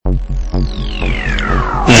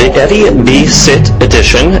the Eddie B. Sit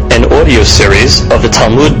edition and audio series of the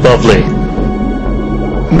Talmud Bavli.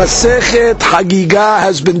 Masechet Chagigah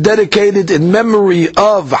has been dedicated in memory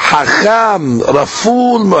of Hacham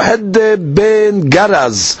Raful Muhaddeb ben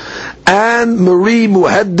Garaz and Marie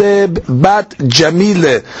Muhaddeb bat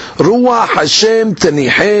Jamile. Ruach Hashem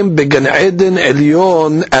Tenihem began Eden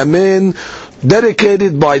Elyon. Amen.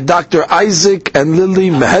 Dedicated by Dr. Isaac and Lily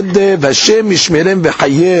Muhaddeb. Hashem Yishmerem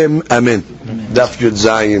v'Chayim. Amen. Daf Yud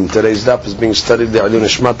Zayin. Today's daf is being studied. Le'ilun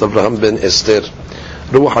Nishmat Avraham ben Esther.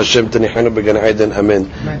 Ruach Hashem Tenichenu began Eden. Amen.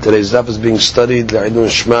 Today's daf is being studied. Le'ilun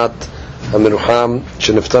Nishmat Amiruham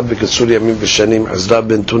Sheniftar b'Kitzur Yamim v'Shanim Azra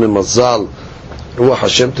ben Tunim Mazal. Ruach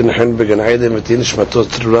Hashem Tenichenu began Eden. V'Tin Nishmatot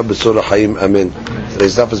Tzurah b'Tzor HaChaim. Amen.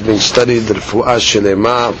 Today's daf is being studied. Refuah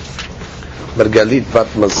Shelema Margalit bat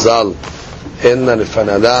Mazal. Inna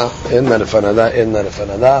Nefanada, Inna Nefanada, Inna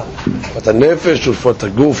Nefanada. For the nefesh, for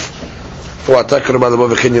the goof, for attacker by the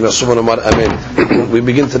Bavachin Yinasum Amar. Amen. We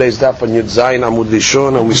begin today's daf on Yud Zayin Amud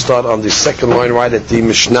Lishon, and we start on the second line right at the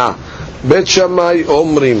Mishnah. Bet Shammai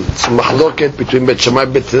Omrim. It's a mahloket between Bet Shammai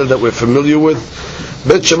and Bet Hillel that we're familiar with.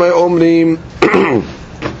 Bet Shammai Omrim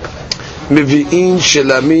Mivi'in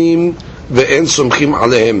Shelamim ve'en Sumchim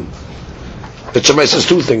Alehem. Bet Shammai says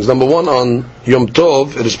two things. Number one, on Yom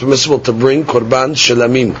Tov, it is permissible to bring Korban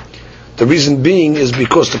Shelamim. The reason being is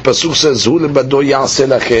because the Pasuk says, Hu lebado ya'aseh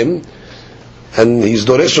lachem, and he's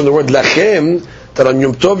doresh from the word lachem, that on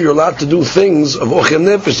Yom Tov you're allowed to do things of Ochel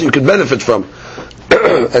Nefesh that you can benefit from.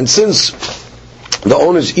 And since the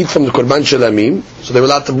owners eat from the Korban Shelamim, so they're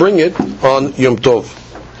allowed to bring it on Yom Tov.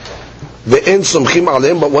 Ve'en somchim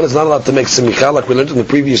aleim, but one is not allowed to make semicha, like we learned in the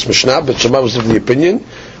previous Mishnah. Bet Shammai was of the opinion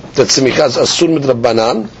that semicha is asur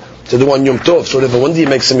midrabanan to do on Yom Tov. So therefore, when do you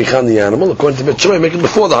make semicha on the animal? According to Bet Shammai, make it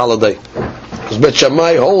before the holiday, because Bet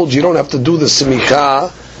Shammai holds you don't have to do the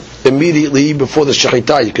semicha immediately before the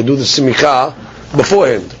shechita. You can do the semicha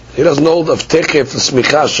beforehand. He doesn't hold of tekef the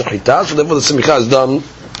semicha shechita, so therefore the semicha is done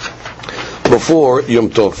before Yom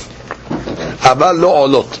Tov. Abal lo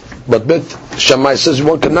olot, but Bet Shammai says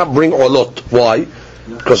one cannot bring olot. Why?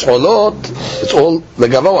 Because olot, it's all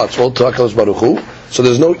legavawa, it's all to HaKadosh Baruch Hu. So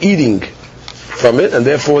there's no eating from it, and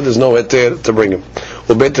therefore there's no heter to bring him.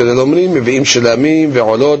 Bet Hillel mevi'im shelamim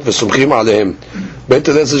ve'olot v'sumchim alehem. Bet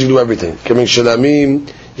Hillel says you do everything. You can bring shelamim,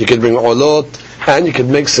 you can bring olot, and you can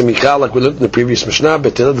make semicha like we learned in the previous Mishnah.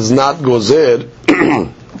 Bet Hillel does not go zer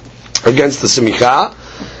against the semicha,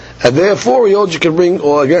 and therefore he holds you can bring,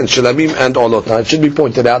 or again, shelamim and olot. Now it should be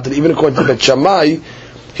pointed out that even according to Bet Shammai,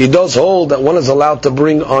 he does hold that one is allowed to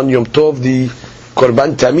bring on Yom Tov the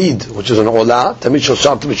Korban Tamid, which is an Olah, Tamid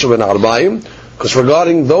Shosham, Tamid Shoben Arbaim, because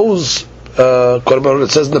regarding those Korban,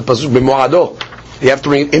 it says in the Pasuk, B'Mo'ado, you have to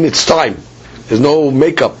bring it in its time. There's no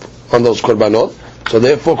makeup on those Korbanot, so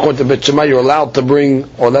therefore, according to Bet Shammai, you're allowed to bring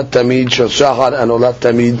Olah Tamid Shoshahar and Olah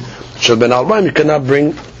Tamid Shoben Arbaim. You cannot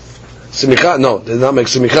bring Semicha. No, they did not make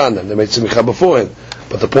Semicha on them. They made Semicha beforehand.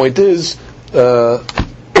 But the point is,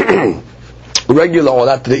 regular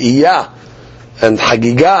Olah Re'iyah and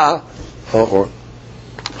Chagigah, or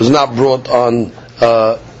was not brought on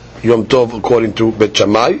Yom Tov according to Bet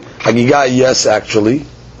Shammai. Chagigah, yes, actually,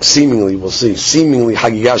 seemingly, we'll see. Seemingly,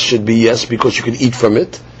 Chagigah should be yes because you can eat from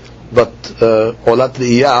it, but Olat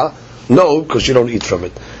Re'iyah, no, because you don't eat from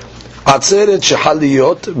it. Atzeret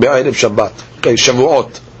shehaliyot be'erev Shabbat. Okay,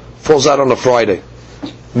 Shavuot falls out on a Friday.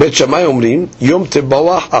 Bet Shammai omrim Yom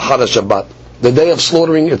Tebawach achar Shabbat. The day of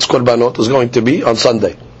slaughtering its korbanot is going to be on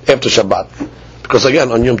Sunday after Shabbat, because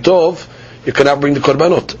again on Yom Tov you cannot bring the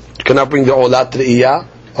korbanot. You cannot bring the olat re'iyah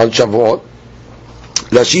on Shavuot.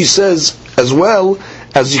 Rashi says as well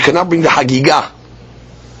as you cannot bring the Chagigah.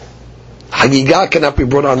 Chagigah cannot be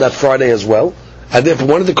brought on that Friday as well, and therefore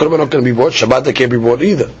one of the korbanot can be brought. Shabbat they can't be brought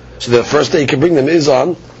either. So the first day you can bring them is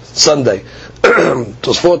on Sunday.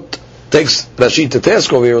 Tosfot takes Rashi to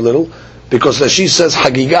task over here a little, because Rashi says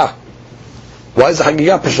Chagigah. Why is the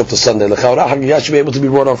Chagigah pushed up to Sunday? The Chagigah should be able to be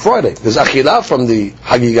brought on Friday. There's Achilah from the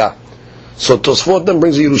Chagigah. So Tosfot then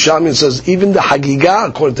brings the Yerushalmi and says even the Chagigah,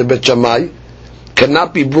 according to Bet Shammai,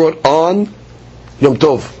 cannot be brought on Yom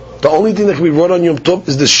Tov. The only thing that can be brought on Yom Tov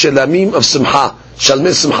is the Shelamim of Simcha,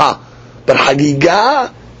 Shalmei Simcha. But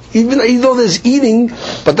Chagigah, even though there's eating,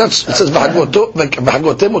 but that's, it says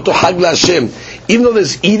V'hagotem oto Hag LaHashem. Even though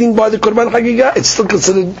there's eating by the Korban Chagigah, it's still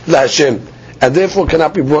considered LaHashem, and therefore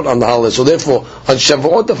cannot be brought on the holiday. So therefore, on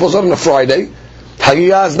Shavuot that falls on a Friday,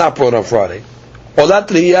 Chagigah is not brought on Friday. Olat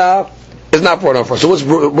Re'iyah is not brought on Friday. So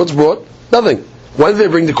what's brought? Nothing. When do they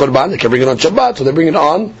bring the Korban? They can bring it on Shabbat, so they bring it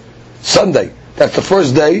on Sunday. That's the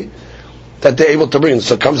first day that they're able to bring.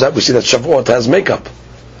 So it comes out, we see that Shavuot has makeup.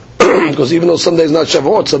 Because even though Sunday is not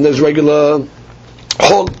Shavuot, Sunday is regular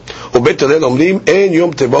Chol. ובית הלל אומרים, אין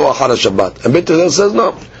יום תבוא אחר השבת. And בית הלל says,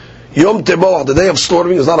 no. Yom Teboah, the day of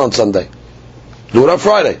slaughtering, is not on Sunday. Do it on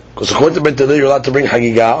Friday. Because according to Beit Hillel, you're allowed to bring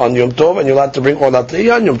Chagigah on Yom Tov, and you're allowed to bring Olat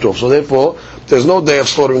Le'iyah on Yom Tov. So therefore, there's no day of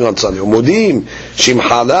slaughtering on Sunday. Umudim,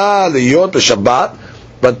 Shimchala, Liyot, Shabbat.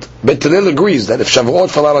 But Beit Hillel agrees that if Shavuot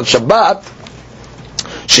fell out on Shabbat,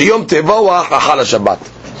 Sheyom Teboah Achal Shabbat.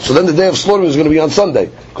 So then the day of slaughtering is going to be on Sunday.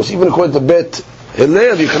 Because even according to Beit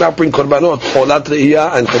Hillel, you cannot bring Korbanot, Olat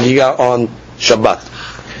Le'iyah, and Chagigah on Shabbat.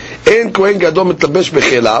 En Kohen Gadol mitlabesh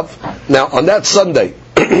bechelav. Now on that Sunday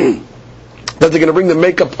that they're going to bring the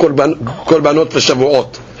makeup korbanot for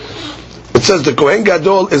Shavuot, it says the Kohen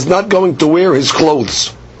Gadol is not going to wear his clothes.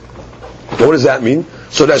 What does that mean?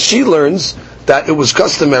 So that she learns that it was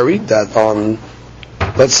customary that on,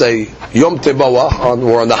 let's say, Yom Teboah,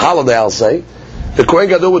 or on the holiday, I'll say, the Kohen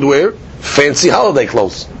Gadol would wear fancy holiday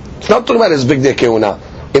clothes. It's not talking about his big day keuna.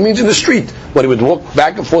 It means in the street. When he would walk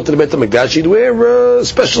back and forth to the Beit HaMikdash, he'd wear a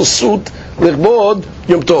special suit, lichbod,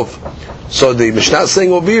 Yom Tov. So the Mishnah is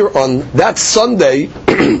saying over here, on that Sunday,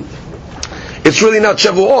 it's really not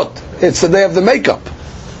Shavuot. It's the day of the makeup.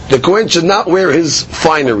 The Kohen should not wear his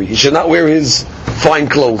finery. He should not wear his fine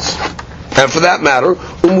clothes. And for that matter,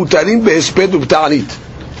 umutarim be'esped u'b'ta'anit.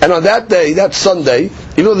 And on that day, that Sunday,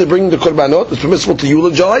 even though they bring the korbanot, it's permissible to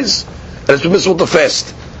eulogize, and it's permissible to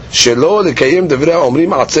fast. In order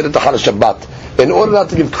not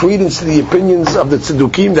to give credence to the opinions of the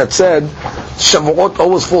Tzedukim that said Shavuot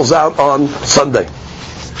always falls out on Sunday,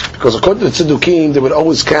 because according to the Tzedukim they would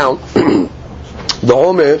always count the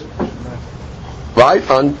Omer right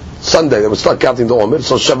on Sunday. They would start counting the Omer,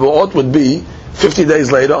 so Shavuot would be 50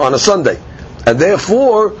 days later on a Sunday, and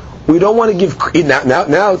therefore we don't want to give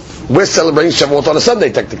now we're celebrating Shavuot on a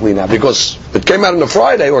Sunday technically now, because it came out on a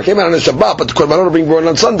Friday or it came out on a Shabbat, but the Korbanot are being brought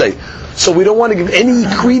on Sunday. So we don't want to give any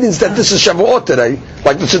credence that this is Shavuot today,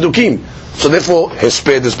 like the Tzedukim. So therefore,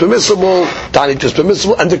 Hesped is permissible, Tanit is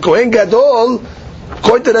permissible, and the Kohen Gadol,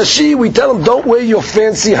 according to Rashi, we tell him, don't wear your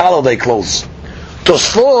fancy holiday clothes.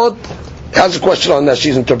 Tosfot has a question on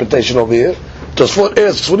Rashi's interpretation over here. Tosfot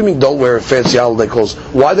asks, what do you mean don't wear fancy holiday clothes?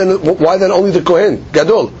 Why then only the Kohen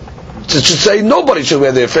Gadol? It should say nobody should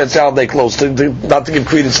wear their fancy holiday clothes not to give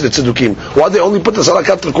credence to the Tzedukim. Why they only put the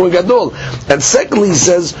Salakat to Kohen Gadol? And secondly, he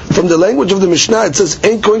says, from the language of the Mishnah, it says,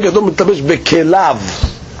 Ein Kohen Gadol mitlabesh bekelav.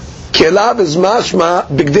 Kelav is mashma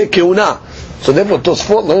bigdei keuna. So therefore,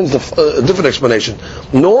 Tosfot learns a different explanation.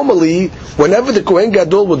 Normally, whenever the Kohen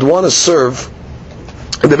Gadol would want to serve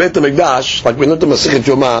in the Beit HaMikdash, like we learned in Masechet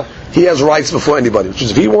Yoma, he has rights before anybody. Which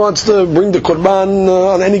is, if he wants to bring the Korban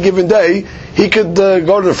on any given day, he could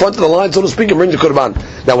go to the front of the line, so to speak, and bring the Korban.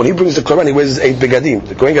 Now, when he brings the Korban, he wears his 8 begadim.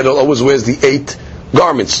 The Kohen Gadol always wears the 8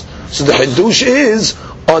 garments. So the Hiddush is,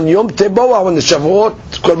 on Yom Teboah, when the Shavuot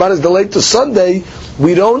Korban is delayed to Sunday,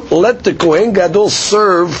 we don't let the Kohen Gadol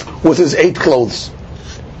serve with his 8 clothes.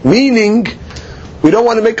 Meaning, we don't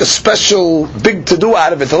want to make a special big to-do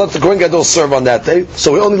out of it to let the Kohen Gadol serve on that day.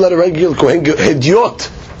 So we only let a regular Kohen Hediot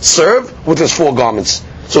serve with his 4 garments.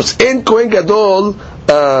 So it's in Kohen Gadol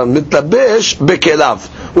mitlabesh bekelav,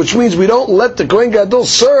 which means we don't let the Kohen Gadol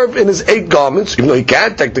serve in his 8 garments, even though he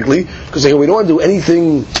can technically, because we don't want to do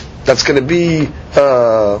anything that's going to be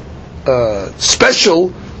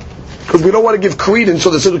special, because we don't want to give credence. So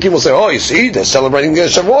the Tzedukim will say, oh, you see, they're celebrating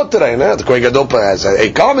Shavuot today, and the Kohen Gadol has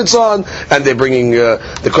 8 garments on, and they're bringing the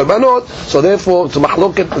Korbanot. So therefore, to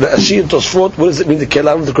Mahloket, the Ashir Tosfot, what does it mean, the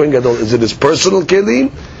Kelav of the Kohen Gadol? Is it his personal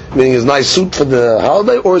Kelim, meaning his nice suit for the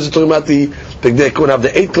holiday, or is it talking about the Bigdei Kohen, have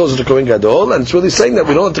the 8 clothes of the Kohen Gadol? And it's really saying that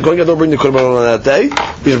we don't let the Kohen Gadol bring the Korbanot on that day,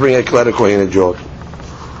 we just bring a Kelah Kohen and Jod.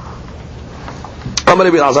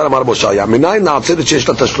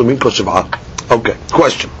 Okay,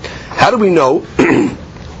 question. How do we know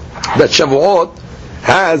that Shavuot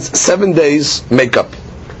has 7 days makeup?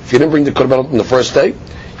 If you didn't bring the Korbanot on the first day,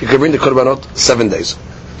 you can bring the Korbanot 7 days.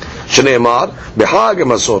 Shneimar, b'Chag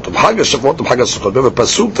HaMasot, b'Chag HaShavuot, b'Chag HaSukkot. We have a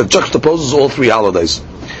pasuk that juxtaposes all 3 holidays.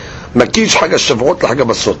 Makish Chag HaShavuot l'Chag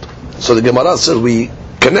HaMasot. So the Gemara says we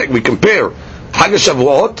compare Chag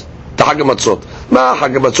HaShavuot to Chag HaMatzot. Ma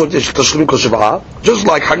Chag HaMatzot yesh tashlumin kol shiv'ah. Just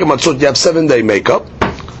like Chag HaMatzot you have 7-day makeup.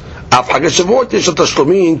 Af Chag HaShavuot yesh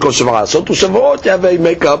tashlumin kol shiv'ah. So to Shavuot you have a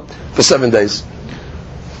makeup for 7 days.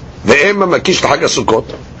 Ve'ema makish l'Chag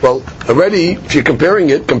HaSukkot. Well, already, if you're comparing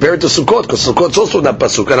it, compare it to Sukkot, because Sukkot's also in that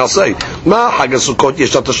pasuk. And I'll say, Ma Chag HaSukkot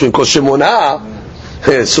yesh tashlumin kol shimona.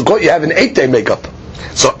 Sukkot you have an 8-day makeup.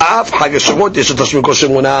 So Af Chag HaShavuot yesh tashlumin kol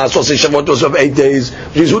shimona. So say Shavuot also have 8 days.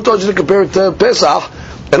 Jesus, who told you to compare it to Pesach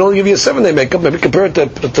and only give you a 7-day makeup? Maybe compare it to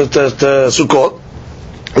Sukkot.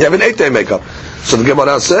 You have an 8-day makeup. So the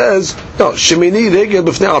Gemara says, no, Shemini regel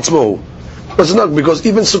b'fnei atzmo. Listen, no, because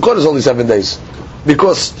even Sukkot is only 7 days.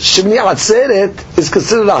 Because Shemini Atzeret is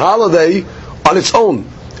considered a holiday on its own.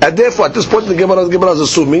 And therefore, at this point in the Gemara is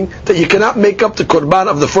assuming that you cannot make up the Korban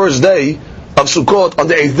of the first day of Sukkot on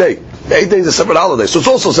the 8th day. The 8th day is a separate holiday, so it's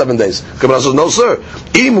also 7 days. Gemara says, no sir.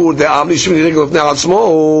 When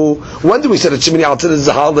do we say that Shemini Atzeret is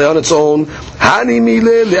a holiday on its own?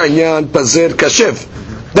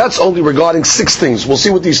 That's only regarding 6 things. We'll see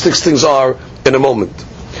what these 6 things are in a moment.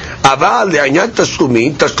 But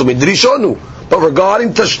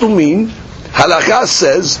regarding Tashlumin, Halakha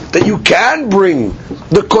says that you can bring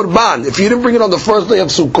the Korban. If you didn't bring it on the first day of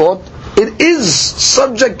Sukkot, it is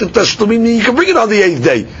subject to Tashlumin. You can bring it on the 8th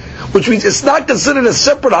day, which means it's not considered a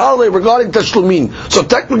separate holiday regarding Tashlumin. So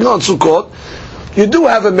technically on Sukkot, you do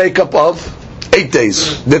have a makeup of 8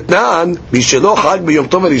 days. Whoever did not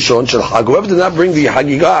bring the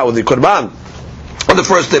Chagigah or the Korban on the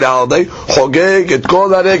first day of the holiday, Chogeg et kol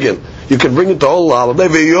haregel. You can bring it the whole holiday,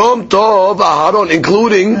 V'yom tov aharon,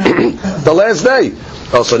 including the last day.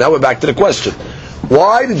 Oh, so now we're back to the question.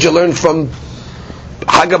 Why did you learn from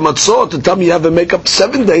Hag HaMatzot to tell me you have to make up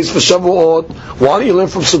 7 days for Shavuot? Why don't you learn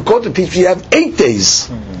from Sukkot to teach me you have 8 days?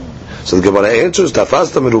 So the Gemara answers,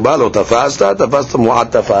 Tafasta merubah lo tafasta, tafasta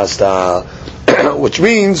mu'at tafasta. Which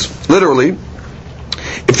means, literally,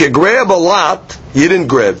 if you grab a lot, you didn't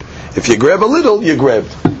grab. If you grab a little, you grabbed.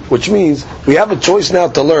 Which means we have a choice now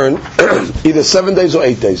to learn either 7 days or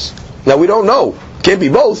 8 days. Now we don't know. Can't be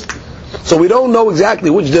both. So we don't know exactly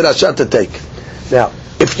which derasha to take. Now,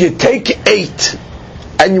 if you take 8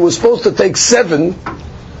 and you were supposed to take 7,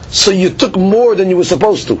 so you took more than you were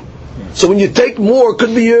supposed to. So when you take more, it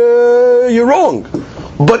could be you're wrong.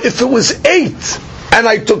 But if it was 8 and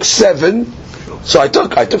I took 7, so I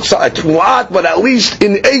took mu'at, but at least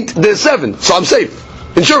in 8 there's 7, so I'm safe.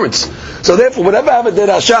 Insurance. So therefore, whenever I have a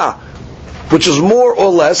derasha, which is more or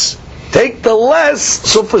less, take the less,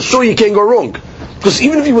 so for sure you can't go wrong. Because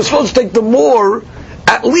even if you were supposed to take the more,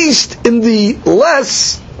 at least in the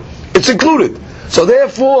less, it's included. So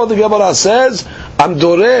therefore, the Gemara says, I'm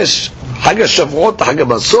doresh Hag HaShavuot, Hag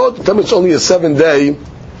HaMatzot, tell me it's only a 7-day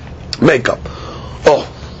makeup. Oh,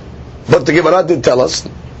 but the Gemara did tell us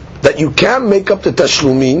that you can make up the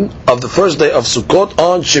Tashlumin of the first day of Sukkot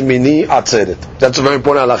on Shemini Atzeret. That's a very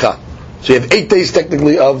important halakha. So you have 8 days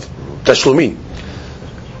technically of Tashlumin.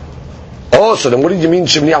 Oh, so then what do you mean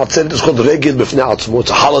Shemini Atzeret is called Regel B'fnei Atzmo?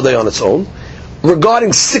 It's a holiday on its own.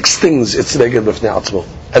 Regarding 6 things, it's Regel B'fnei Atzmo.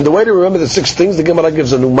 And the way to remember the 6 things, the Gemara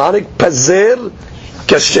gives a mnemonic, Pazer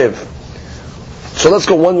Keshev. So let's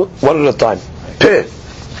go one at a time. Peh.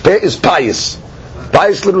 Peh is pious.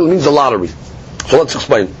 Pious literally means a lottery. So let's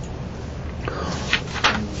explain.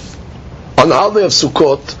 On the holiday of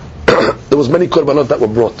Sukkot, there was many korbanot that were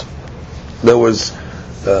brought. There was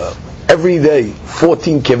every day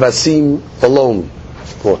 14 kevasim alone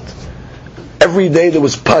brought. Every day there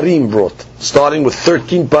was parim brought, starting with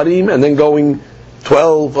 13 parim and then going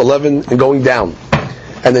 12, 11 and going down.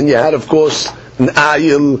 And then you had, of course, an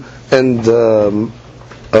ayil and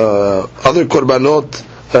other korbanot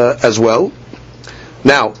as well.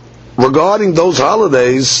 Now, regarding those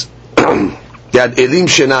holidays, you had Elim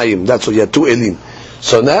Shenayim, that's what you had, 2 Elim.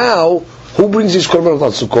 So now, who brings these korbanot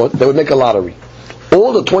on Sukkot? They would make a lottery.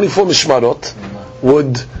 All the 24 mishmarot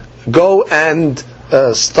would go and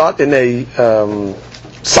start in a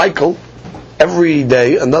cycle. Every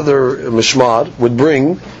day, another mishmar would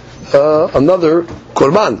bring another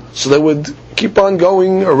korban. So they would keep on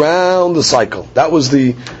going around the cycle. That was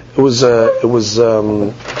a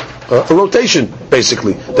rotation,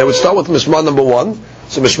 basically. They would start with mishmar number 1.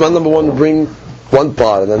 So mishmar number 1 would bring one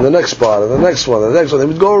part, and then the next part, and the next one, and the next one. They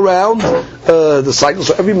would go around the cycle.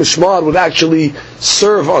 So every mishmar would actually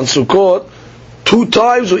serve on Sukkot 2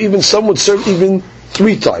 times, or even some would serve even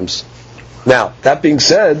 3 times. Now, that being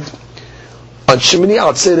said, on Shemini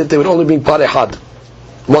Atzeret they would only bring par echad,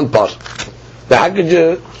 1 part. Now, how could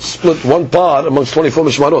you split 1 part amongst 24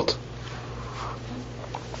 mishmarot?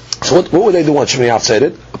 So what would they do on Shemini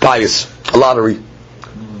Atzeret? A pious, a lottery.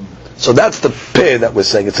 So that's the peh that we're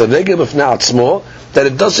saying. It's a regel b'fnei atzmo, that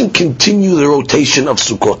it doesn't continue the rotation of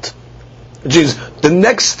Sukkot. Which is, the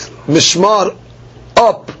next mishmar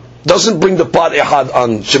up doesn't bring the par echad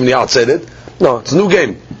on Shemini Atzeret. No, it's a new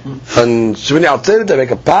game. On Shemini Atzeret they make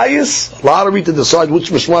a pious lottery to decide which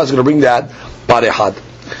mishmar is going to bring that par echad.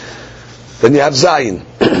 Then you have Zayin.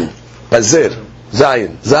 Pazer.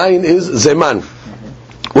 Zayin. Zayin is Zeman.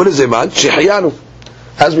 What is Zeman? Shehayanu.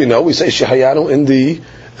 As we know, we say Shehayanu in the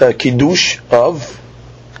Kiddush of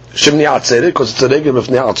Shemini Atzeret, because it's a regel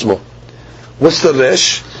b'fnei atzmo. What's the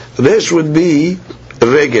resh? Resh would be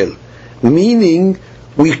regel, meaning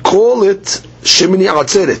we call it Shemini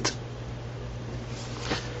Atzeret.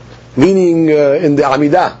 meaning in the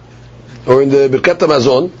Amidah or in the Birkat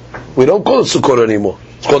Hamazon, we don't call it Sukkot anymore.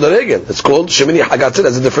 It's called a regel. It's called Shemini Hagatzit,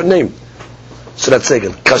 has a different name. So that's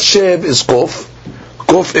regel. Kashev is kof.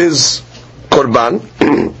 Kof is korban.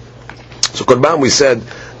 So korban, we said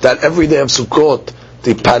that every day of Sukkot,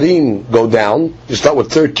 the parim go down. You start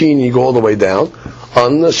with 13, you go all the way down.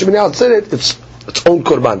 On Shemini Atzelet, it's its own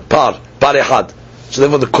korban, par ehad. So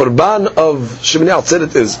therefore the korban of Shemini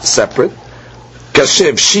Atzelet is separate.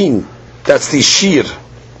 Kashev, shin, that's the shiur.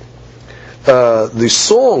 The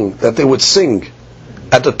song that they would sing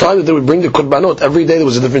at the time that they would bring the korbanot, every day there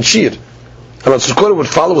was a different shiur. And on Sukkot it would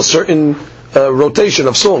follow a certain rotation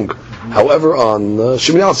of song. However, on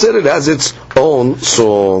Shemini Atzelet it has its own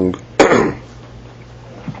song.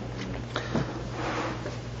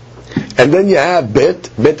 And then you have bet.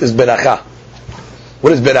 Bet is beracha.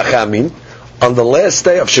 What does beracha mean? On the last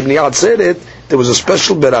day of Shemini Atzeret, there was a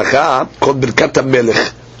special beracha called Birkat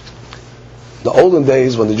HaMelech. The olden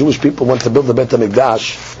days, when the Jewish people went to build the Bet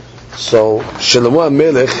HaMikdash, so Shlomo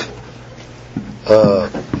HaMelech,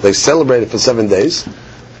 they celebrated for 7 days,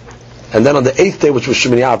 and then on the 8th day, which was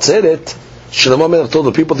Shemini Atzeret, Shlomo HaMelech told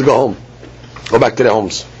the people to go home, go back to their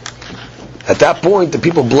homes. At that point, the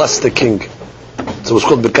people blessed the king. So it was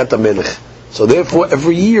called Birkat HaMelech. So therefore,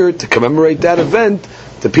 every year, to commemorate that event,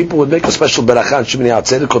 the people would make a special beracha on Shemini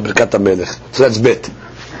Atzeret called Birkat HaMelech. So that's bit.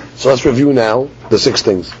 So let's review now the 6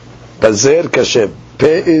 things. Bazer Kashev.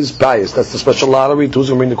 Pe is pious. That's the special lottery. Who's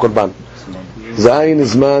going to bring the korban? Zayin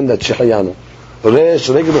is man, that's Shehayanu. Resh,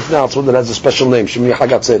 Regel B'fnei Atzmut, that has a special name. Shemini Hag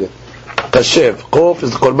Atzeret. Kashev. Chof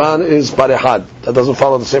is the korban is parehad. That doesn't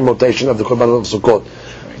follow the same rotation of the korban of Sukkot.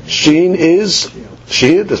 Shin is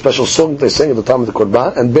Shiur, the special song they sang at the time of the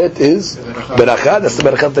Korban, and Bet is Beracha, that's the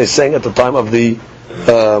Beracha they sang at the time of the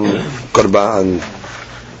Korban.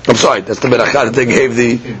 I'm sorry, that's the Beracha that they gave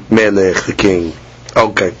the Melech, the king.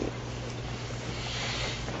 Okay.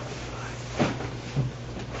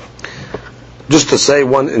 Just to say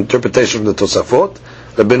one interpretation from the Tosafot,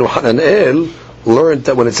 Rabbeinu Hananel learned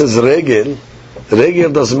that when it says Regel,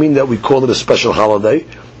 Regel doesn't mean that we call it a special holiday,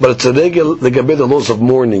 but it's a Regel, the laws of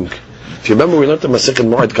mourning. If you remember, we learned in Masechet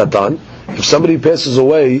Moed Katan, if somebody passes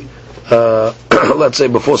away, let's say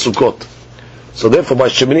before Sukkot, so therefore by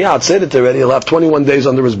Shemini Atzeret already, he'll have 21 days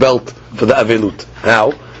under his belt for the Avelut.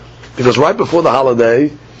 How? Because right before the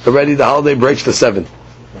holiday, already the holiday breaks to 7.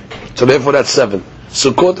 So therefore that's 7.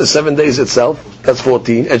 Sukkot is 7 days itself, that's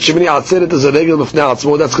 14. And Shemini Atzeret is a regular B'fnei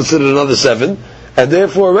Atzmo, that's considered another 7. And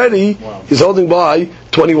therefore already, he's holding by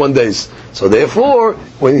 21 days. So therefore,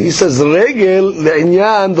 when he says regel,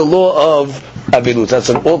 le'inyan, the law of avilut, that's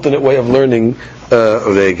an alternate way of learning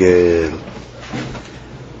regel.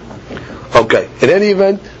 Okay, in any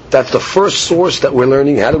event, that's the first source that we're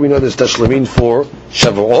learning. How do we know there's tashlumin for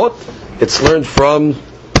Shavuot? It's learned from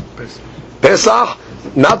Pesach,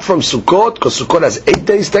 not from Sukkot, because Sukkot has 8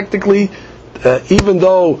 days technically, even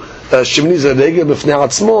though Shemini is a regel b'fnei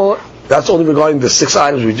atzmo. That's only regarding the 6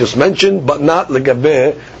 items we just mentioned, but not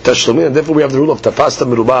legabeh tashlumin, and therefore we have the rule of tafasta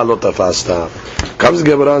merubah lo tafasta. Comes the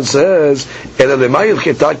Gemara and says, "Ela lemayil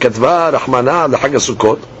chita katva rahmana lechag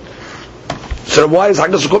Sukkot." So why is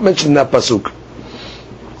Chag Sukkot mentioned in that pasuk?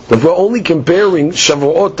 If we're only comparing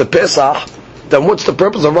Shavuot to Pesach, then what's the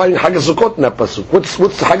purpose of writing Chag Sukkot in that pasuk? What's the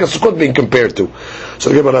Chag Sukkot being compared to? So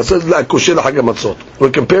the Gemara says, "La kushel Chag Matzot."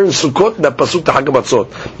 We're comparing Sukkot in that pasuk to Chag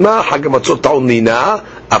Matzot. Ma Chag Matzot ta'un nina,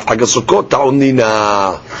 af Chag Sukkot ta'un nina.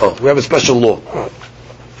 Oh, we have a special law.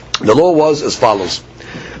 The law was as follows: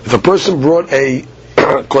 if a person brought a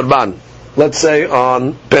korban, let's say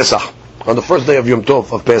on Pesach, on the first day of Yom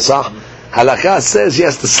Tov of Pesach, Halakha says he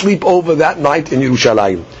has to sleep over that night in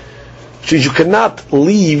Yerushalayim. So you cannot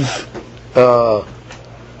leave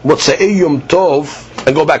Motzei Yom Tov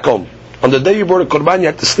and go back home. On the day you brought a korban, you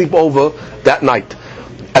have to sleep over that night.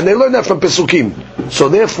 And they learn that from Pesukim. So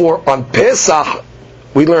therefore, on Pesach,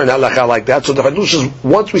 we learn halakha like that. So the Hadush is,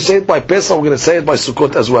 once we say it by Pesach, we're going to say it by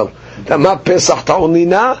Sukkot as well. That ma Pesach ta'un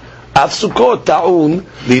lina, af Sukkot ta'un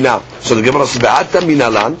lina. So the Gemara says, Be'ata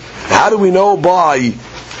minalan. How do we know by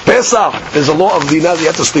Pesach? There's a law of lina that you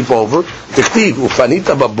have to sleep over. Tichtiv,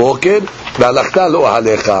 ufanita baboker, ve'alachta lo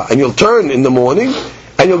ahalecha. And you'll turn in the morning,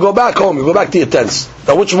 and you'll go back home. You'll go back to your tents.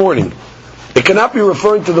 Now which morning? It cannot be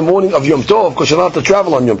referring to the morning of Yom Tov, because you're not allowed to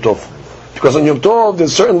travel on Yom Tov. Because on Yom Tov,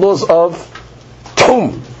 there's certain laws of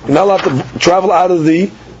Tum. You're not allowed to travel out of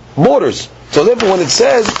the borders. So therefore, when it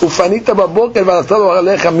says Ufanita baboker v'alachta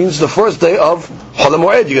alecha, means the first day of Chol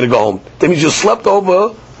HaMoed, you're going to go home. That means you slept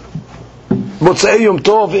over Motzei Yom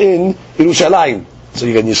Tov in Yerushalayim. So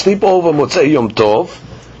you sleep over Motzei Yom Tov.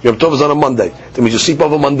 Yom Tov is on a Monday. That means you sleep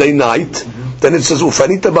over Monday night, Then it says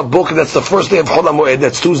ufanita babok. That's the first day of Chol HaMoed.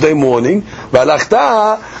 That's Tuesday morning.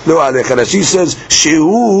 V'alachta lo alecha. Rashi says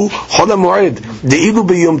shehu Chol HaMoed deilu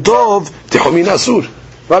b'Yom Tov techumin asur.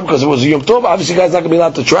 Right, because it was Yom Tov. Obviously, the guy's not going to be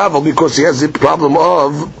allowed to travel because he has the problem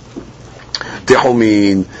of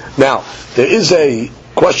techumin. Now, there is a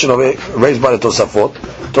question of it raised by the Tosafot.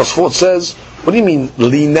 Tosafot says, what do you mean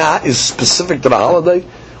lina is specific to the holiday?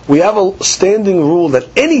 We have a standing rule that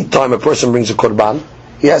any time a person brings a korban,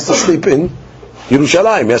 he has to sleep in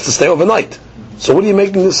Yerushalayim. He has to stay overnight. So what are you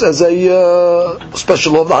making this as a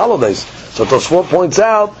special law of the holidays? So Tosafot points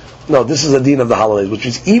out, no, this is a deen of the holidays, which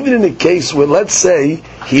is even in a case where, let's say,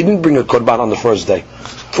 he didn't bring a korban on the first day,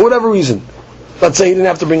 for whatever reason. Let's say he didn't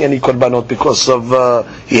have to bring any korbanot because of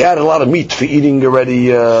he had a lot of meat for eating already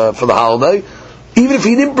for the holiday. Even if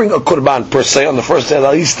he didn't bring a korban per se on the first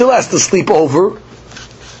day, he still has to sleep over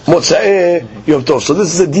Motzei Yom Tov. So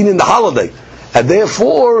this is a deen in the holiday, and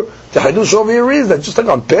therefore the hadush over here is that just like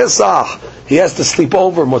on Pesach, he has to sleep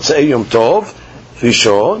over Motzei Yom Tov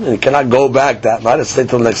Rishon, and he cannot go back that night and stay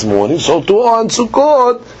till the next morning. So too on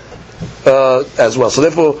Sukkot as well. So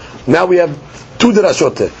therefore, now we have two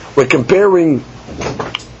derashot. We're comparing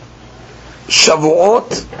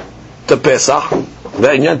Shavuot to Pesach,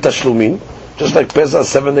 ve'inyan tashlumin, just like Pesach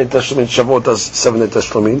 7-day tashlumin, Shavuot has 7-day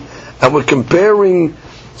tashlumin, and we're comparing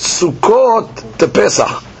Sukkot to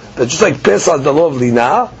Pesach. That just like Pesach has the law of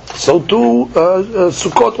Lina, so too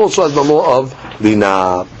Sukkot also has the law of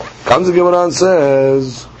Lina. Comes the Gemara and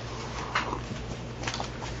says,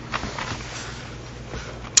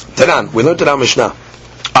 Tanan, we learned in our Mishnah,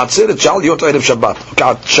 Atzeret Shal Yot Erev Shabbat.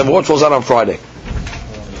 Okay, Shavuot falls out on Friday.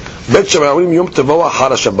 Bet Shammai Yom Tevah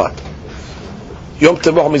Hara Shabbat. Yom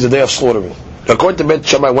Tevah means the day of slaughtering. According to Bet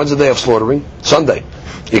Shammai, when's the day of slaughtering? Sunday.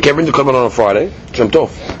 You can't bring the korban on a Friday. Yom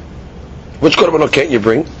Tov. Which korban can't you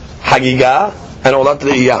bring? Chagigah and Olat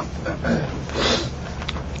Le'iyah.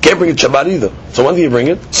 Can't bring it Shabbat either. So when do you bring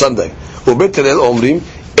it? Sunday. Ubet Hillel Omrim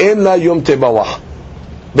En La Yom Tevah.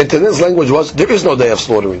 Bet Hillel's language was there is no day of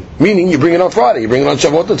slaughtering. Meaning you bring it on Friday. You bring it on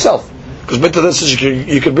Shavuot itself. Because Bet Hillel says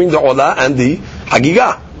you can bring the Olah and the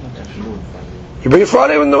Chagigah. You bring it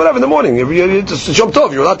Friday, whatever, in the morning. It's Yom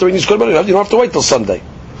Tov. You're allowed to bring these korban. You don't have to wait till Sunday.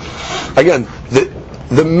 Again,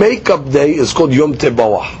 the makeup day is called Yom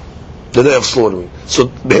Tebawah, the day of slaughtering. So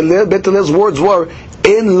Bet Hillel's words were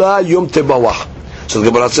En La Yom Tebawah. So the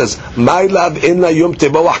Gemara says, "My love En La Yom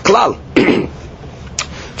Tebawah Klal."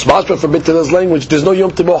 It's possible for Bet Hillel's language. There's no Yom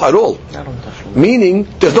Tebawah at all. Meaning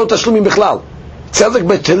there's no Tashlumin Bichlal. It sounds like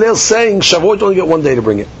Bet Hillel saying Shavuot you only get one day to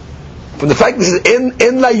bring it. From the fact this is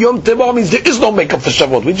En La Yom Tebawah means there is no makeup for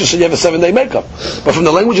Shavuot. We just said you have a 7-day makeup. But from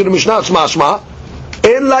the language of the Mishnah, it's mashma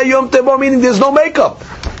En La Yom Tebawah meaning there's no makeup.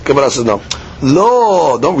 Gemara says no.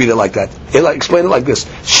 No, don't read it like that. Explain it like this: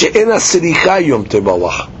 She'ena Siricha Yom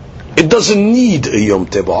Tebawah. It doesn't need a Yom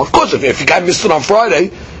Tebawah. Of course, if a guy missed it on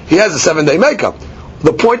Friday, he has a 7-day makeup.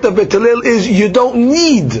 The point of Bet Hillel is you don't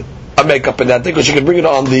need a makeup in that day because you can bring it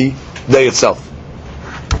on the day itself.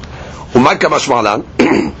 Umay kamash malan.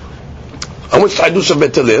 And which Tadush of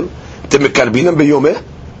Bet Hillel? Temekarbinam beyomeh.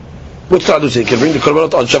 Which Tadush? You can bring the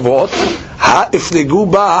korbanot on Shavuot. Ha ifnegu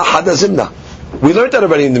ba hadazimna. We learned that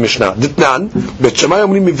already in the Mishnah. Ditnan Bet Shammai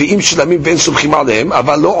omrim meviim shlamim ve'en subchim alehem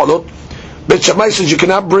aval lo olot. Bet Shammai says you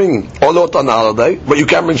cannot bring olot on the holiday, but you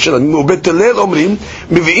can bring shlamim. Bet Hillel omrim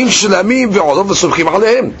meviim shlamim ve'olot v'subchim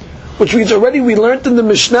alehem. Which means already we learned in the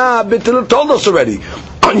Mishnah. Bet Hillel told us already.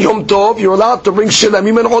 On Yom Tov you're allowed to bring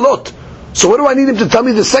shlamim and olot. So what do I need him to tell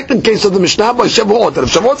me the second case of the Mishnah by Shavuot? That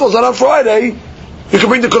if Shavuot falls out on Friday, you can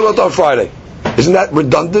bring the korbanot on Friday. Isn't that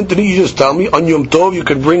redundant? Didn't you just tell me on Yom Tov you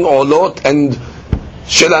can bring olot and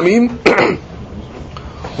shelamim?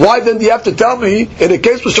 Why then do you have to tell me in a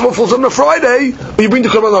case where Shavuot falls on a Friday, you bring the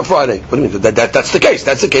korban on Friday? What do you mean? That's the case.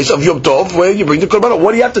 That's the case of Yom Tov where you bring the korban.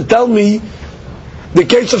 What do you have to tell me? The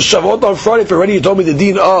case of Shavuot on Friday. If already you told me the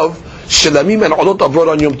deen of shelamim and olot are brought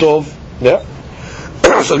on Yom Tov. Yeah.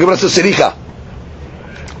 So the Gemara says, Siricha,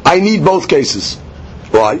 I need both cases.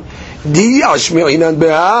 Why?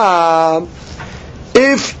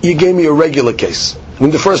 If you gave me a regular case, in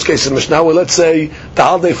the first case in Mishnah, well, let's say the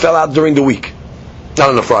holiday fell out during the week, not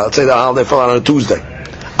on a Friday, let's say the holiday fell out on a Tuesday,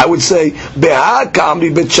 I would say,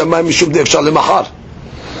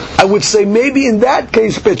 I would say maybe in that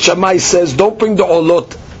case, Bet Shammai says, don't bring the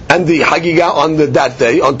olot and the Chagigah on that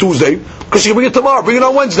day, on Tuesday, because you can bring it tomorrow, bring it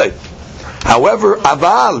on Wednesday. However,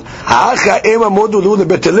 aval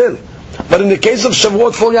but in the case of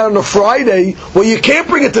Shavuot falling out on a Friday, well, you can't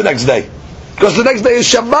bring it the next day because the next day is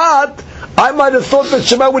Shabbat. I might have thought that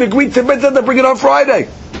Shabbat would agree to bring it on Friday.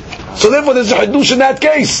 So therefore, there's a hadush in that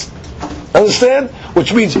case. Understand?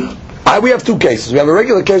 Which means I We have two cases. We have a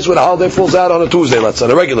regular case where the holiday falls out on a Tuesday, let's say,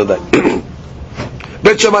 on a regular day.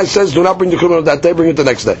 Bet Shammai says, do not bring the korban that day, bring it the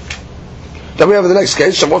next day. Then we have the next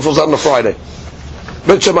case, Shavuot falls out on a Friday.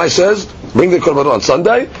 Bet Shammai says, bring the korban on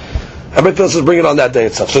Sunday, and Bet Hillel says, bring it on that day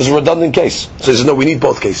itself. So it's a redundant case. So he says, no, we need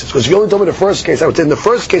both cases. Because if you only told me the first case, I would say in the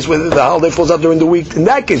first case where the holiday falls out during the week, in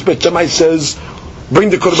that case, Bet Shammai says, bring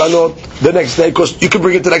the korbanot the next day, because you can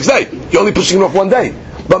bring it the next day. You're only pushing it off one day.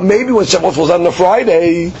 But maybe when Shavuot falls out on a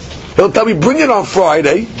Friday, he'll tell me, bring it on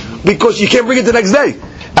Friday, because you can't bring it the next day.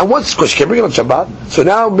 And once, because you can't bring it on Shabbat, so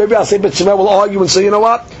now maybe I'll say Bet Shammai will argue and say, you know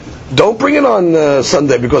what? Don't bring it on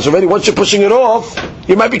Sunday, because already once you're pushing it off,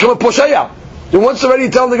 you might become a posheya. And once already you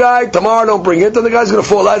tell the guy, tomorrow don't bring it, then the guy's going to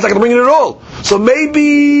fall out, he's not going to bring it at all. So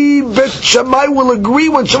maybe Bet Shammai will agree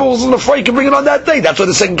when Shavuot was on the Friday, you can bring it on that day. That's why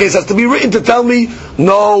the second case has to be written to tell me,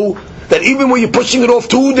 no, that even when you're pushing it off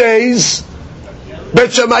 2 days,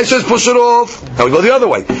 Bet Shammai says push it off. Now we go the other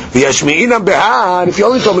way. If you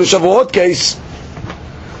only told me the Shavuot case,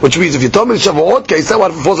 which means if you told me the Shavuot case, then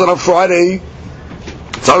what if it falls on Friday?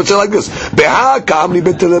 So I would say like this. I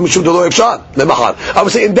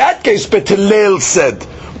would say in that case, Bet Hillel said,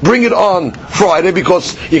 bring it on Friday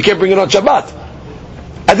because you can't bring it on Shabbat.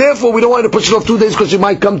 And therefore we don't want to push it off 2 days because you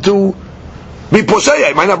might come to be posheya,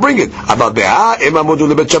 you might not bring it. But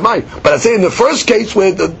I say in the first case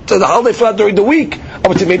where the holiday fell out during the week, I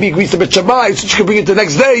would say maybe he agrees to Bet Shammai, so you can bring it the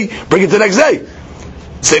next day, bring it the next day.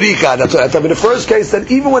 Serika, that's what I tell me in the first case,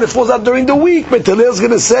 that even when it falls out during the week, Bet Hillel is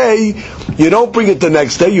going to say, you don't bring it the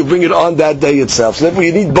next day, you bring it on that day itself. So therefore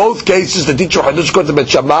you need both cases to teach you Hadush according to Bet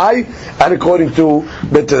Shammai and according to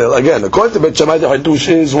Bet Hillel. Again, according to Bet Shammai, the Hadush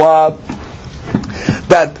is what?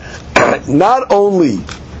 That not only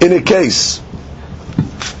in a case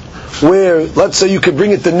where, let's say you could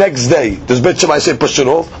bring it the next day, does Bet Shammai say push it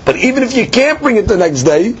off? But even if you can't bring it the next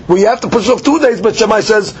day, where you have to push it off 2 days, Bet Shammai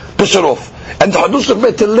says push it off. And the Hadush of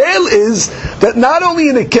Bet Hillel is that not only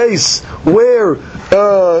in a case where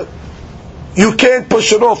you can't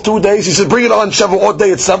push it off 2 days, he says bring it on Shavuot day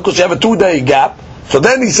itself because you have a 2 day gap. So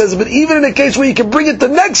then he says, but even in a case where you can bring it the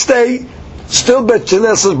next day, still Bet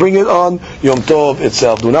Hillel says bring it on Yom Tov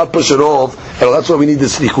itself. Do not push it off. And that's why we need the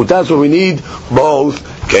slichut. That's why we need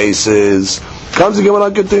both cases. Comes the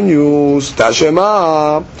Gemara, continues.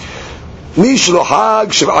 Tashema. Nishlo Hag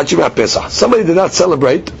Shiv'at Yimei HaPesach. Somebody did not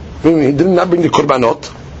celebrate. He did not bring the korbanot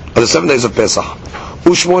on the 7 days of Pesach.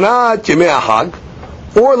 Ushmonat Yemei HaHag.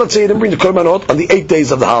 Or let's say he didn't bring the korbanot on the 8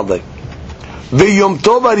 days of the holiday. V'Yom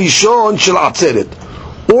Tov HaRishon Shel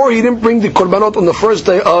Atzeret. Or he didn't bring the korbanot on the first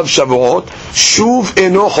day of Shavuot. Shuv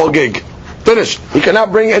Eno Chogeg. Finished. He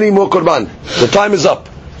cannot bring any more korban. The time is up.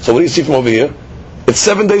 So what do you see from over here? It's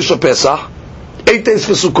 7 days for Pesach, 8 days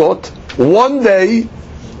for Sukkot, 1 day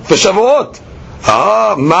for Shavuot.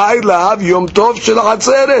 Ma'ilav Yom Tov Shel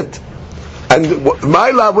Atzeret. And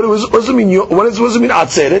Ma'ila, what does it mean? What does it mean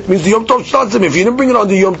Atzeret? It means the Yom Tov Shel Atzeret. If you didn't bring it on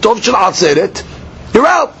the Yom Tov Shel Atzeret, you're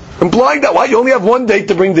out. Implying that what? You only have 1 day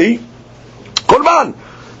to bring the Korban.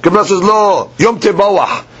 Gemara says, Lo, Yom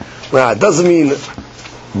Tebawah. Well, it doesn't mean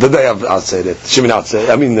the day of Atzeret.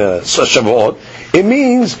 Shavuot. It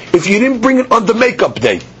means if you didn't bring it on the makeup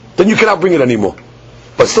day, then you cannot bring it anymore.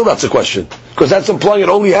 But still that's a question. Because that's implying it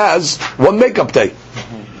only has 1 makeup day.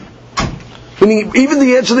 Meaning, even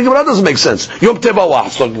the answer to the Gemara doesn't make sense. Yom Tebawah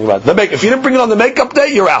is talking about. If you didn't bring it on the makeup day,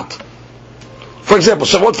 you're out. For example,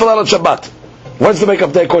 Shavuot fell out on Shabbat. When's the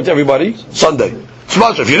makeup day according to everybody? Sunday. If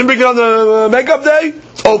you didn't bring it on the makeup day,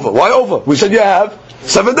 it's over. Why over? We said you have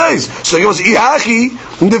 7 days. So he goes, Ihachi,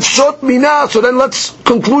 Nifshot Mina. So then let's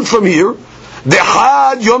conclude from here.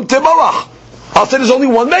 Dehad Yom Tebawah. I'll say there's only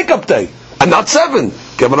 1 makeup day, and not 7.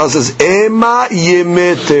 Gemara says, Ema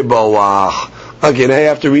Yeme Tebawah. Okay, now you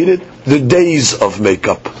have to read it. The days of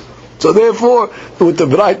makeup. So therefore, what the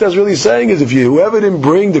Braita is really saying is, if whoever didn't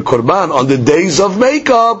bring the Korban on the days of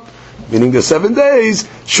makeup, meaning the 7 days,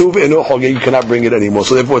 Shuv Eno Chogeg, you cannot bring it anymore.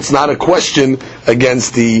 So therefore, it's not a question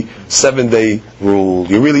against the 7-day rule.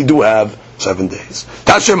 You really do have 7 days.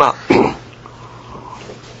 Tashema.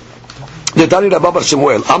 Netani Rabba Bar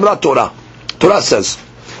Shemuel. Amra Torah. Torah says,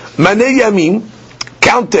 Manei Yamim,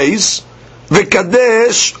 count days,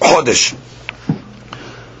 V'kadesh Chodesh.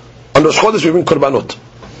 On Rosh Chodesh we bring Korbanot.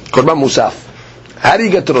 Korban Musaf. How do you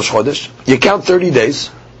get to Rosh Chodesh? You count 30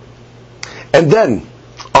 days, and then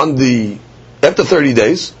after 30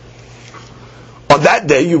 days, on that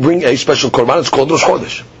day you bring a special Korban, it's called Rosh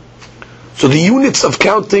Chodesh. So the units of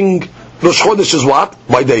counting Rosh Chodesh is what?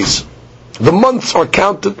 By days. The months are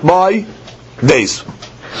counted by days.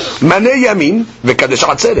 Manei Yamin v'kadesh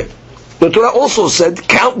Atzeret. The Torah also said,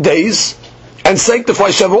 count days and sanctify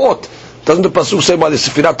Shavuot. Doesn't the Pasuk say by the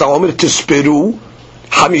Sefirat HaOmer, Tisperu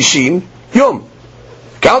Hamishim Yom.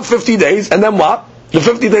 Count 50 days, and then what? The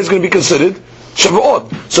 50 days is going to be considered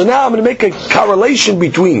Shavuot. So now I'm going to make a correlation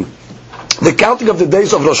between the counting of the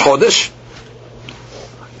days of Rosh Chodesh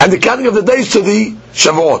and the counting of the days to the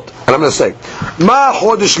Shavuot. And I'm going to say, Ma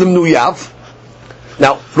Chodesh Limnuyav.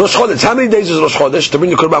 Now, Rosh Chodesh, how many days is Rosh Chodesh to bring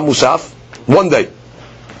the Korban Musaf? 1 day.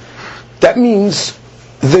 That means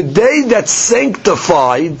the day that's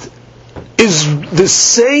sanctified is the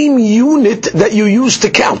same unit that you use to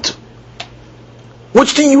count.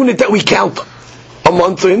 What's the unit that we count a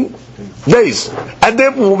month in? Days. And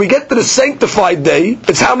then when we get to the sanctified day,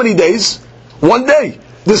 it's how many days? 1 day.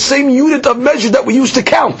 The same unit of measure that we use to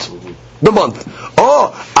count the month.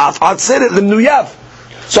 Oh, I've said it, the Nuyav.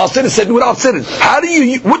 So I'll say it, how do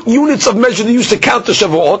you, what units of measure do you use to count the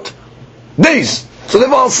Shavuot? Days. So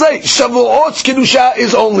therefore I'll say, Shavuot's Kedusha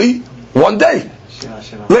is only 1 day.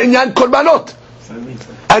 Le'inyan Korbanot.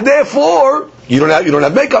 And therefore, you don't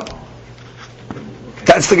have makeup.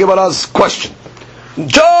 That's the Gemara's question.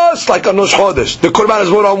 Just like on Rosh Chodesh, the Korban is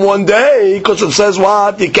more on 1 day, because it says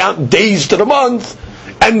what? You count days to the month,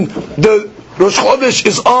 and the Rosh Chodesh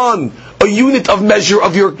is on a unit of measure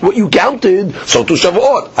of what you counted. So to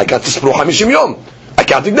Shavuot, I got to Spruch Hamishim Yom. I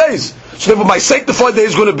counted days. So therefore my sanctified day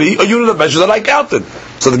is going to be a unit of measure that I counted.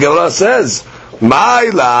 So the Gemara says, my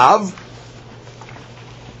love,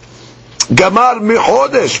 Gamar mi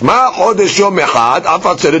Chodesh, ma Chodesh Yom Echad,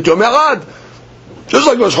 Afat Seret Yom Echad. Just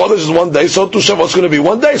like Rosh Chodesh is 1 day, so to Shavuot's going to be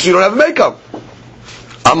 1 day, so you don't have makeup.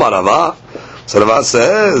 Amar Rava. So Rava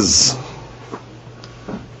says,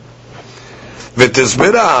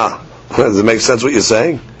 V'tizmira. Does it make sense what you're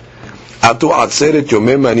saying? Atu atzeret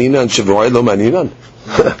yomei maninan Shavuot lo maninan.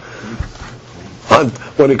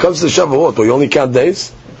 When it comes to Shavuot, you only count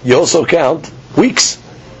days. You also count weeks.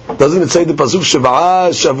 Doesn't it say the pasuk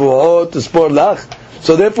Shavuot Spor Lach?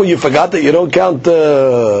 So therefore, you forgot that you don't count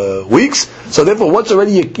weeks. So therefore, once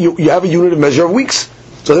already you have a unit of measure of weeks.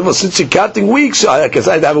 So therefore, since you're counting weeks, I guess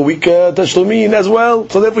I'd have a week Tashlumin as well.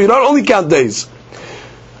 So therefore, you don't only count days.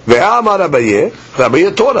 Ve'amar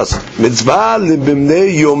Rabbaye taught us mitzvah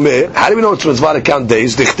lebimnei yomeh. How do we know it's mitzvah to count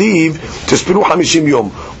days? Dichtiv tispiru 50 yom.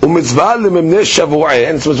 U'mitzvah lebimnei shavuot.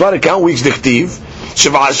 And it's mitzvah to count weeks. Dichtiv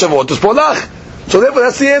sheva shavuot tispolach. So therefore,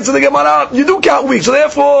 that's the answer to the Gemara. You do count weeks. So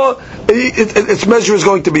therefore, its measure is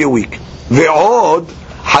going to be a week. Ve'od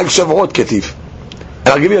hag shavuot ketiv. And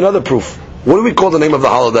I'll give you another proof. What do we call the name of the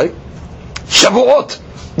holiday? Shavuot.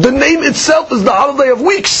 The name itself is the holiday of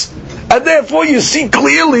weeks. And therefore you see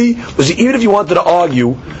clearly, because even if you wanted to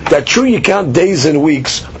argue that true you count days and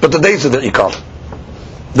weeks, but the days are that you count.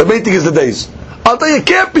 The main thing is the days. I'll tell you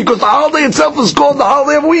can't, because the holiday itself is called the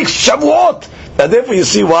holiday of weeks, Shavuot. And therefore you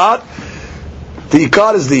see what? The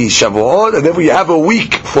Ikar is the Shavuot, and therefore you have a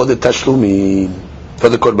week for the Tashlumin, for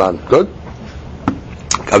the Korban. Good?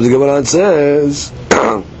 Comes the Gemara and says,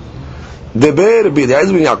 Deber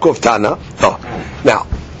b'Eliezer ben Yaakov Tana. Now,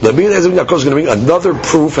 the Eliezer ben Yaakov is going to bring another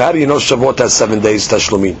proof. How do you know Shavuot has 7 days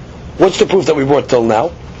Tashlumin? What's the proof that we brought till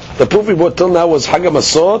now? The proof we brought till now was Hag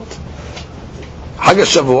HaMasot, Hag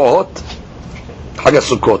HaShavuot, Hag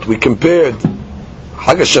HaSukkot. We compared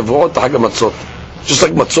Hag HaShavuot to Hag HaMatzot. Just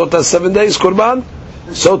like Matzot has 7 days, Korban,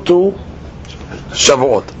 so too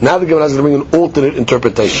Shavuot. Now the Gemara is going to bring an alternate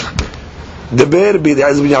interpretation. Deber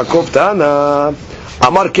b'Eliezer ben Yaakov Tana,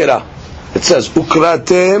 Amar Kera. It says,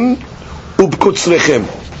 Ukratem ubkutzrechem.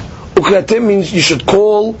 Ukratem means you should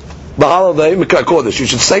call the holiday Mikra Kodesh. You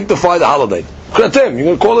should sanctify the holiday. Ukratem,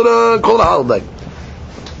 you're going to call it a holiday.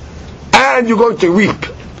 And you're going to reap.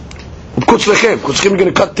 Ubkutzrechem. Ubkutzrechem, you're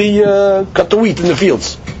going to cut the wheat in the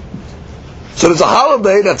fields. So there's a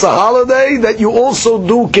holiday that's a holiday that you also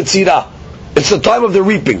do Ketzirah. It's the time of the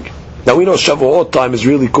reaping. Now we know Shavuot time is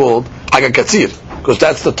really called Hag HaKatzir, because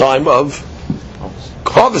that's the time of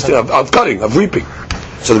harvesting, of cutting, of reaping.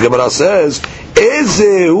 So the Gemara says,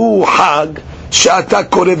 Ezehu Hag Shata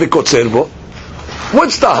Koreh V'Kotzer Bo.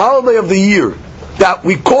 What's the holiday of the year that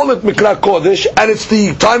we call it Mikra Kodesh, and it's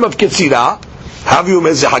the time of Ketzirah? Havium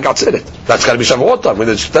Ezeh Hag Atzeret. That's got to be Shavuot time.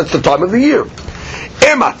 That's the time of the year.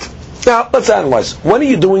 Emat. Now let's analyze. When are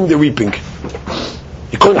you doing the reaping?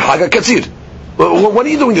 You call it Hag HaKatzir. When are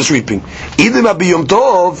you doing this reaping? Idem B'Yom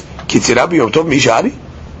Tov Ketzirah B'Yom Tov Mishari.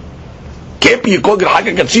 Can't be you call it Hag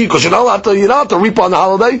HaKatzir because you're not allowed to reap on the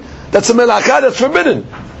holiday. That's a melachah, that's forbidden.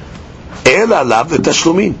 Ela lav the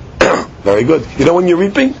Tashlumin. Very good. You know when you're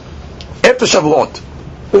reaping? After Shavuot.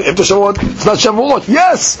 After Shavuot, it's not Shavuot.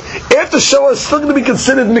 Yes! After Shavuot, it's still going to be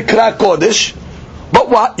considered Mikra Kodesh. But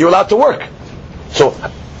what? You're allowed to work. So,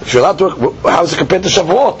 if you're allowed to work, how is it compared to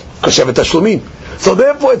Shavuot? Because you have a Tashlumin. So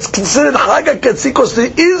therefore, it's considered Hag HaKatzir because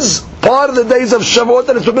there is part of the days of Shavuot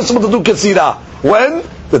that it's permissible to do Ketzirah. When?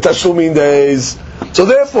 The Tashlumin days. So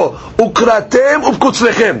therefore, Ukratem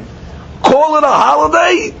Ukutzlechem. Call it a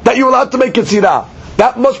holiday that you're allowed to make Ketzirah.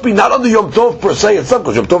 That must be not on the Yom Tov per se itself,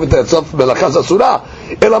 because Yom Tov itself, Melachas Asura.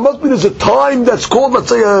 It must be there's a time that's called, let's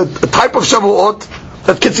say, a type of Shavuot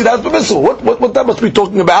that Ketzirah is permissible. What that must be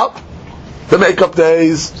talking about? The makeup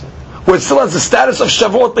days, where it still has the status of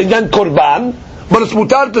Shavuot again Korban, but it's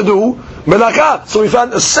mutar to do Melachah. So we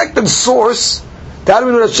found a second source that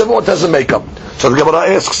we know that Shavuot has a makeup. So the Gemara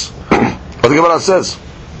asks, what the Gemara says.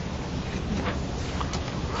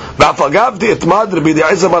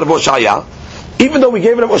 Even though we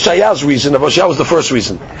gave him Oshaya's reason, Oshaya was the first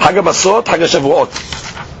reason. Hagabasot, Hagashavuot.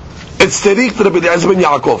 It's Terik to Rabbi Eliezer ben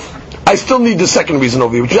Yaakov. I still need the second reason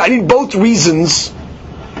over here. I need both reasons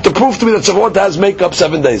to prove to me that Shavuot has makeup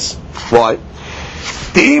 7 days. Why?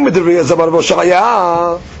 Because if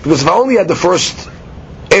I only had the first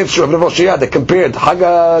answer of Rav Oshaya that compared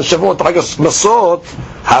Hagashavuot to Hagasmasot,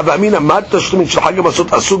 Havamina Mat Tashlumin Shel Hagasmasot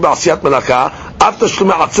Asu B'Asiyat Melacha, After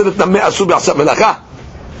Tashlumin Atzeret Nameh Asu B'Asiyat Melacha.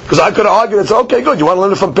 Because I could argue and say, okay, good, you want to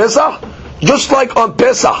learn it from Pesach? Just like on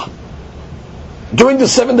Pesach, during the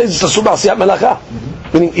 7 days, it's Asur B'Asiyat Melacha.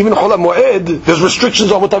 Meaning, even Chol HaMoed, there's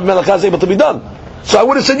restrictions on what type of Melacha is able to be done. So I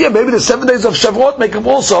would have said, yeah, maybe the 7 days of Shavuot make up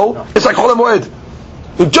also, it's like Chol HaMoed.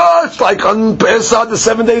 Just like on Pesach, the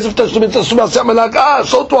 7 days of Tashlumin, it's Asur B'Asiyat Melacha.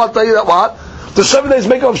 So to I'll tell you that what? The 7 days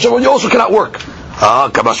make up of Shavuot, you also cannot work.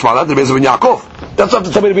 Kamash Malad, Rabbi Eliezer ben Yaakov. That's what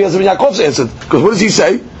the Rabbi Eliezer ben Yaakov's answered. Because what does he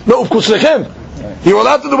say? No, Ufkutzlechem. You're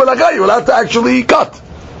allowed to do Melachah, you're allowed to actually cut.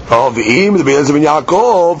 Oh, V'im, Rabbi Eliezer ben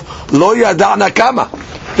Yaakov, Lo Yada'na Kama.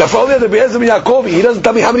 Now, for only Rabbi Eliezer ben Yaakov, he doesn't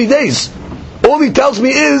tell me how many days. All he tells me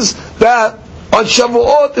is that on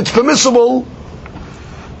Shavuot, it's permissible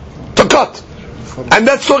to cut. And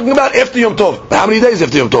that's talking about after Yom Tov. How many days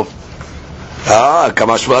after Yom Tov?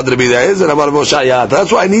 Kamash Malad Rabbi Eliezer Amar Moshaya.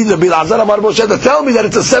 That's why I need Rabbi Elazar Amar Moshaya to tell me that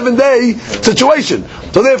it's a 7-day situation.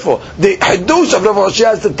 So therefore, the Hidush of Rabbi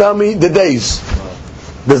Moshaya is to tell me the days.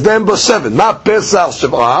 There's number 7. Ma Pesach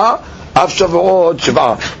Shiv'ah, Av Shavuot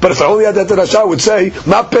Shiv'ah. But if I only had that Rasha, I would say,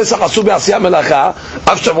 Ma Pesach Asu B'Asiyat Melacha,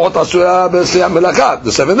 Av Shavuot Asu B'Asiyat Melacha.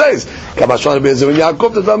 The 7 days. Kamash Malad Rabbi Eliezer ben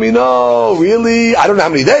Yaakov to tell me, no, really, I don't know how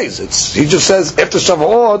many days. He just says, after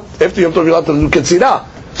Shavuot, after Yom Tov, you're allowed to do Ketzirah.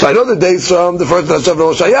 So I know the days from the first Rashav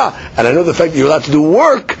Roshaya, and I know the fact that you're allowed to do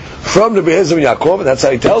work from Rabbi Eliezer ben Yaakov, and that's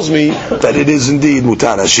how he tells me that it is indeed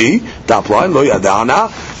mutar Rashi. Top line, lo yada'na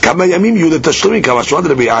kama yamim yu letashlumin kama shvad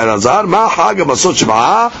Rabbi Elazar ma haga masot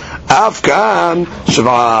shiv'ah afkan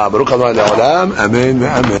shiv'ah. Baruch Adonai le'olam. Amen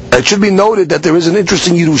ve'amen. It should be noted that there is an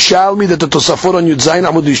interesting Yerushalmi that the Tosafot on Yud Zayin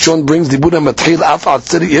Amud Rishon brings dibur matchil af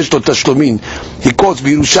atzeret yesh lo tashlumin. He quotes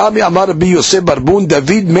Yerushalmi Amar Rabbi Yosef Barbun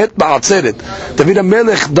David met ba'atzeret. David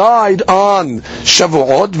HaMelech died on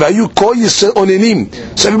Shavuot. Vayu kol yisrael onenim.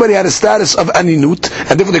 So everybody had a status of aninut,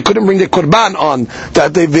 and therefore they couldn't bring their korban on.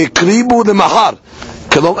 That they vekribu the mahar,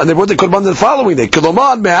 and they brought the korban the following day.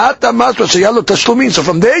 So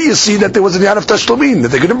from there you see that there was an yad of tashlumin, that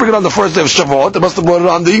they couldn't bring it on the first day of Shavuot. They must have brought it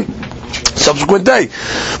on the subsequent day.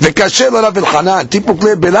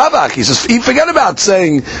 He says, he forget about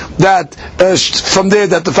saying that from there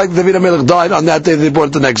that the fact that David HaMelech died on that day, they brought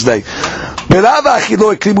it the next day.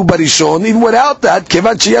 Even without that,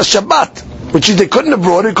 Shabbat, which is they couldn't have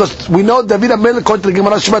brought it because we know David HaMelech, according to the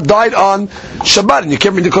Gemara, Shabbat died on Shabbat, and you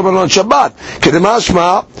can't bring the korban on Shabbat.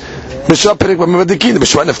 Kedemashma, Mishra Perek B'Mevadikin,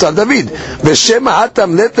 Mishra Neftal David. V'Shem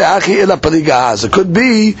Hatam Let Le'achi Ela Paligahaz. It could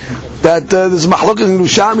be that there's a mahlok in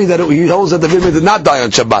Yerushalmi that he holds that David HaMelech did not die on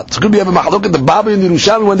Shabbat. So it could be a mahlok in the Bible in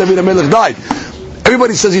Yerushalmi when David HaMelech died.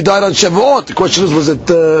 Everybody says he died on Shavuot. The question is, was it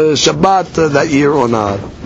Shabbat that year or not?